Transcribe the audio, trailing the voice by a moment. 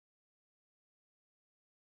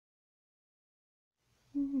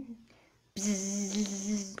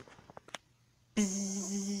Bzzz,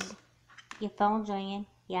 bzzz. Your phone's ringing.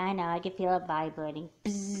 Yeah, I know. I can feel it vibrating.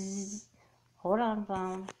 Bzzz. Hold on,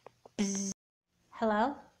 phone. Bzzz.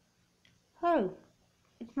 Hello? Hey,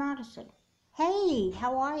 it's Madison. Hey,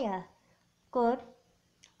 how are ya? Good.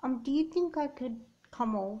 Do you think I could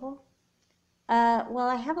come over? Well,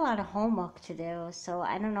 I have a lot of homework to do, so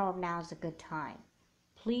I don't know if now's a good time.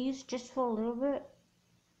 Please, just for a little bit?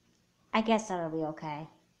 I guess that'll be okay.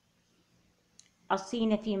 I'll see you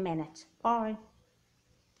in a few minutes. Bye.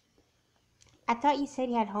 I thought you said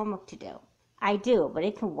you had homework to do. I do, but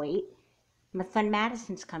it can wait. My friend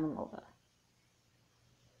Madison's coming over.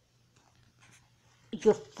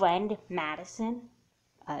 Your friend Madison?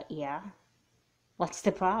 Yeah. What's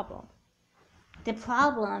the problem? The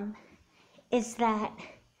problem is that...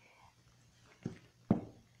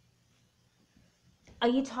 Are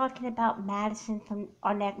you talking about Madison from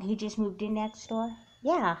our next... He just moved in next door?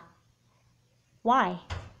 Yeah. Why?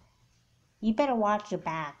 You better watch your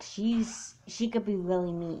back. She could be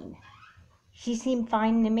really mean. She seemed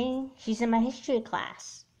fine to me. She's in my history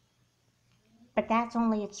class. But that's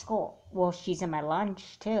only at school. Well, she's in my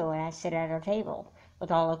lunch, too, and I sit at her table with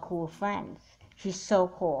all her cool friends. She's so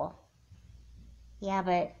cool. Yeah,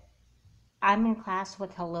 but I'm in class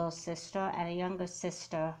with her little sister, and her younger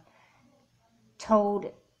sister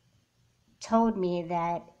told me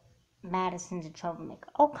that Madison's a troublemaker.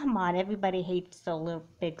 Oh, come on. Everybody hates the little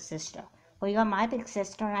big sister. Well, you're my big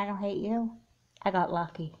sister, and I don't hate you. I got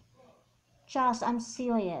lucky. Joss, I'm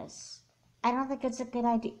serious. I don't think it's a good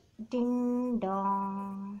idea. Ding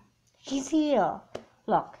dong. She's here.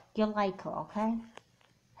 Look, you'll like her, okay?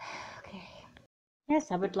 Okay.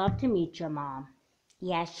 Yes, I would love to meet your mom.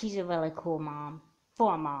 Yeah, she's a really cool mom.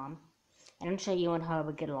 For a mom. And I'm sure you and her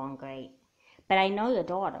would get along great. But I know your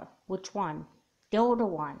daughter. Which one? The older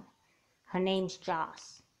one. Her name's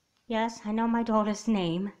Joss. Yes, I know my daughter's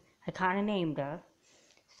name. I kinda named her.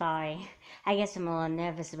 Sorry, I guess I'm a little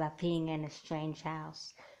nervous about being in a strange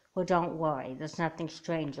house. Well, don't worry, there's nothing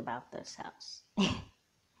strange about this house.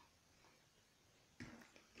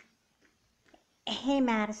 Hey,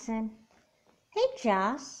 Madison. Hey,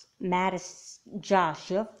 Josh. Josh,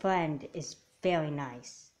 your friend is very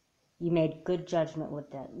nice. You made good judgment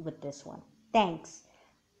with this one. Thanks.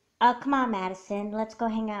 Come on, Madison, let's go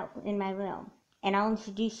hang out in my room, and I'll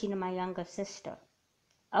introduce you to my younger sister.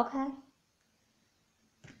 Okay.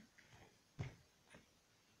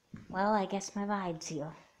 Well, I guess my ride's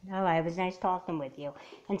here. All right, it was nice talking with you.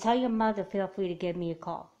 And tell your mother, feel free to give me a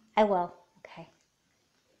call. I will. Okay.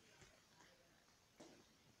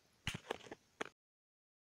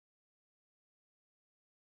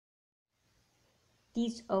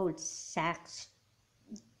 These old sax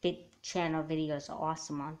channel videos are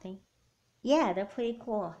awesome, aren't they? Yeah, they're pretty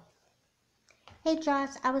cool. Hey,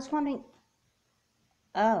 Josh, I was wondering...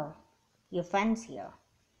 Oh, your friend's here.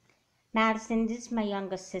 Madison, this is my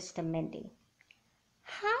younger sister, Mindy.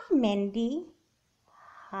 Hi, Mindy.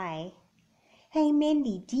 Hi. Hey,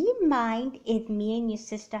 Mindy, do you mind if me and your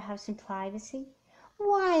sister have some privacy?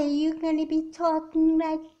 Why are you going to be talking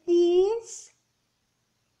like this?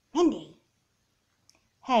 Mindy.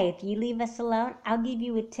 Hey, if you leave us alone, I'll give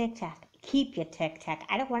you a Tic Tac. Keep your Tic Tac.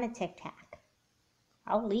 I don't want a Tic Tac.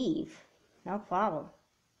 I'll leave. No problem.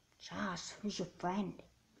 Josh, who's your friend?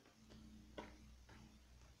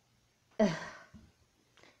 Ugh.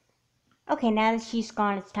 Okay, now that she's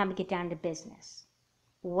gone, it's time to get down to business.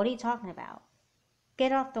 What are you talking about?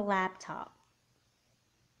 Get off the laptop.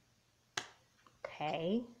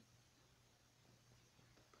 Okay.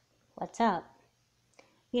 What's up?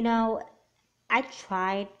 You know, I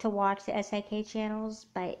tried to watch the SIK channels,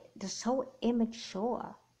 but they're so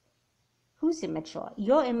immature. Who's immature?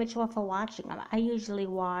 You're immature for watching them. I usually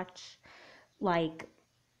watch, like,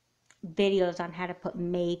 videos on how to put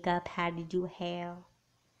makeup, how to do hair.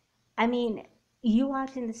 I mean, you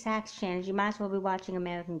watching the sax channels, you might as well be watching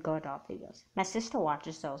American Girl doll videos. My sister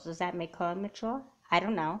watches those. Does that make her immature? I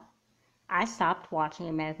don't know. I stopped watching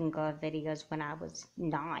American Girl videos when I was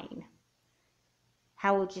 9.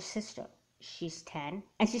 How old's your sister? She's 10.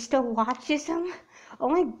 And she still watches them? Oh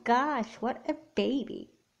my gosh, what a baby.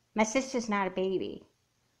 My sister's not a baby.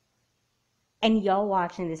 And you're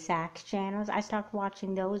watching the sax channels? I stopped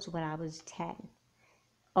watching those when I was 10.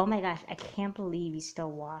 Oh my gosh, I can't believe you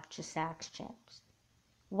still watch the sax channels.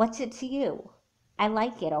 What's it to you? I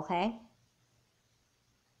like it, okay?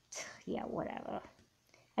 Yeah, whatever.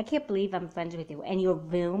 I can't believe I'm friends with you. And your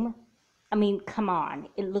room? I mean, come on.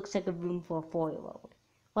 It looks like a room for a 4-year-old.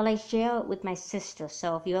 Well, I share it with my sister,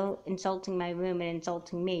 so if you're insulting my room and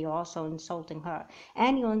insulting me, you're also insulting her.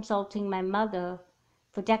 And you're insulting my mother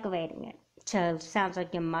for decorating it. So it sounds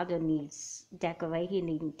like your mother needs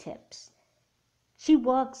decorating tips. She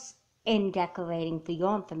works in decorating for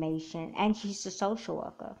your information, and she's a social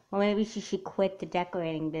worker. Or maybe she should quit the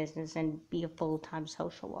decorating business and be a full-time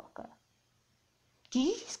social worker. Did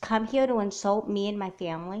you just come here to insult me and my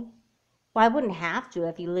family? Well, I wouldn't have to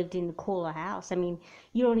if you lived in a cooler house. I mean,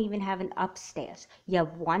 you don't even have an upstairs. You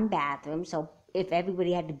have one bathroom, so if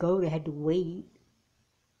everybody had to go, they had to wait.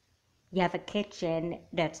 You have a kitchen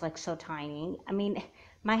that's like so tiny. I mean,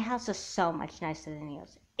 my house is so much nicer than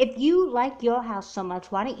yours. If you like your house so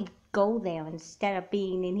much, why don't you go there instead of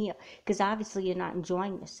being in here? Because obviously you're not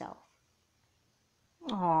enjoying yourself.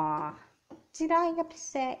 Aw, did I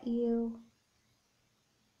upset you?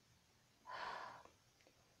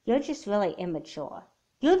 You're just really immature.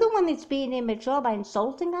 You're the one that's being immature by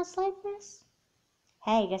insulting us like this?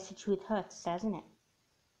 Hey, I guess the truth hurts, doesn't it?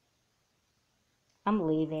 I'm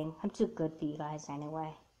leaving. I'm too good for you guys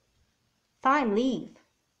anyway. Fine, leave.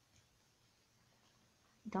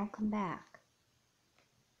 Don't come back.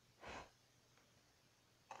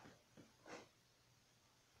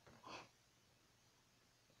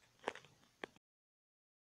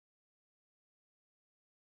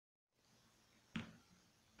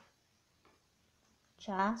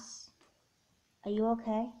 Joss, are you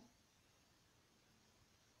okay?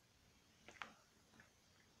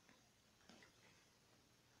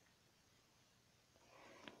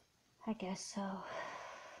 I guess so.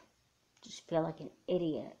 Just feel like an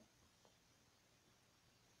idiot.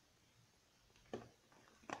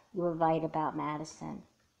 You were right about Madison.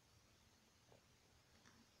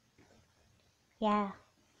 Yeah,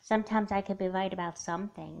 sometimes I could be right about some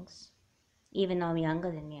things, even though I'm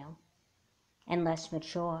younger than you and less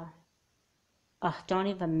mature. Ugh, don't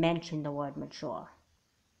even mention the word mature.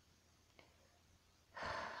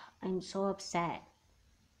 I'm so upset.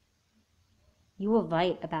 You were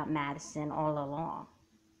right about Madison all along.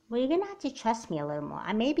 Well, you're gonna have to trust me a little more.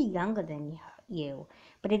 I may be younger than you,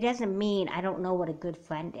 but it doesn't mean I don't know what a good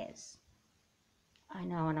friend is. I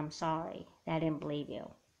know, and I'm sorry that I didn't believe you.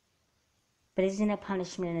 But isn't it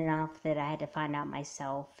punishment enough that I had to find out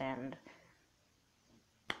myself and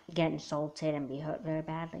get insulted and be hurt very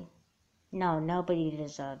badly? No, nobody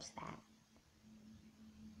deserves that.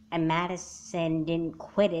 And Madison didn't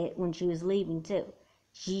quit it when she was leaving, too.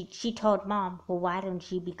 She told Mom, well, why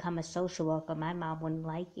don't you become a social worker? My mom wouldn't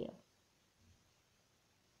like you.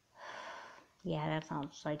 Yeah, that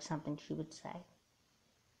sounds like something she would say.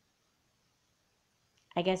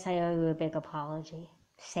 I guess I owe you a big apology.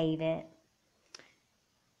 Save it.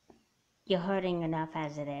 You're hurting enough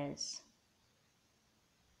as it is.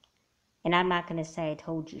 And I'm not going to say I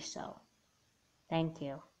told you so. Thank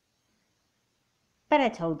you. But I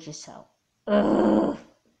told you so. Ugh.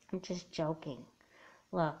 I'm just joking.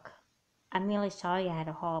 Look, I'm really sorry I had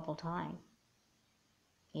a horrible time.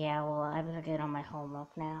 Yeah, well, I better get on my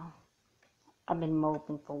homework now. I've been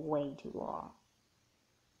moping for way too long.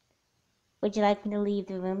 Would you like me to leave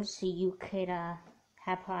the room so you could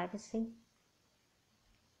have privacy?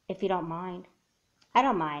 If you don't mind. I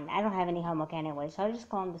don't mind. I don't have any homework anyway, so I'll just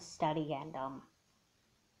go on the study and go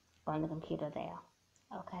on the computer there.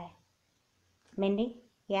 Okay. Mindy?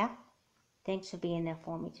 Yeah? Thanks for being there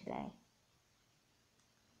for me today.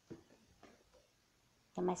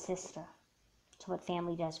 You're my sister. It's what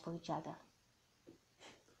family does for each other.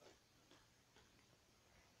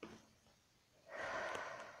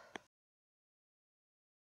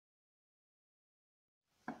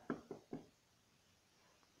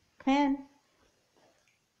 Come in.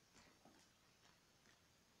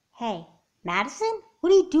 Hey, Madison?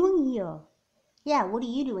 What are you doing here? Yeah, what are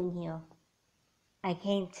you doing here? I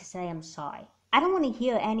came to say I'm sorry. I don't want to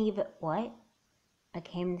hear any of it. What? I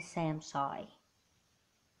came to say I'm sorry.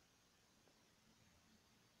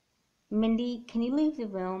 Mindy, can you leave the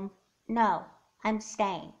room? No, I'm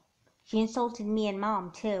staying. She insulted me and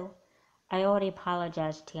Mom, too. I already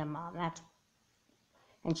apologized to your mom.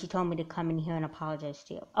 And she told me to come in here and apologize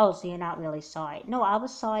to you. Oh, so you're not really sorry. No, I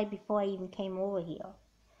was sorry before I even came over here.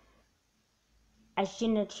 I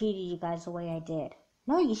shouldn't have treated you guys the way I did.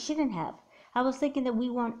 No, you shouldn't have. I was thinking that we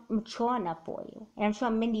weren't mature enough for you. And I'm sure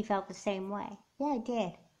Mindy felt the same way. Yeah, I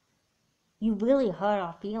did. You really hurt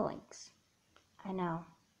our feelings. I know.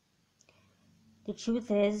 The truth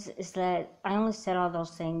is that I only said all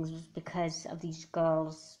those things because of these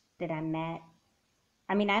girls that I met.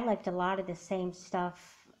 I mean, I liked a lot of the same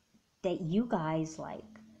stuff that you guys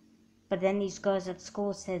like. But then these girls at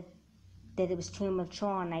school said that it was too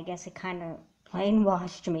mature, and I guess it kind of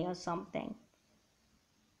brainwashed me or something.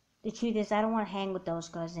 The truth is, I don't want to hang with those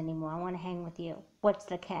girls anymore. I want to hang with you. What's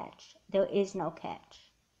the catch? There is no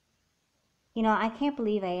catch. You know, I can't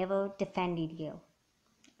believe I ever defended you.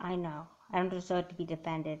 I know. I don't deserve to be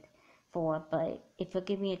defended for it, but if you'll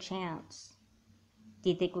give me a chance, do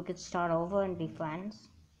you think we could start over and be friends?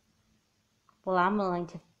 Well, I'm willing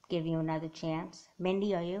to give you another chance.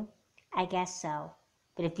 Mindy, are you? I guess so.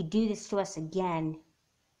 But if you do this to us again,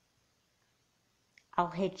 I'll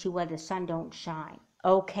hit you where the sun don't shine.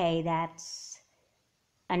 Okay, that's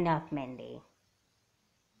enough, Mindy.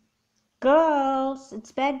 Girls,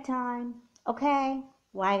 it's bedtime. Okay.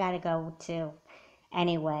 Well, I gotta go too.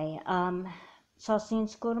 Anyway, so I'll see you in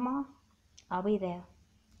school tomorrow. I'll be there.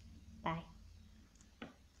 Bye.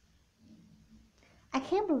 I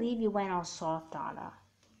can't believe you went all soft on her.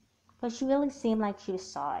 But she really seemed like she was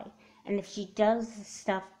sorry. And if she does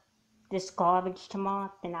this garbage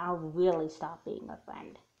tomorrow, then I'll really stop being her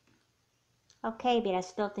friend. Okay, but I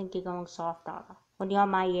still think you're going soft on her. When you're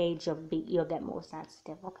my age, you'll get more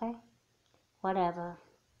sensitive, okay? Whatever.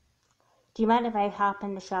 Do you mind if I hop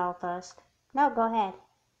in the shower first? No, go ahead.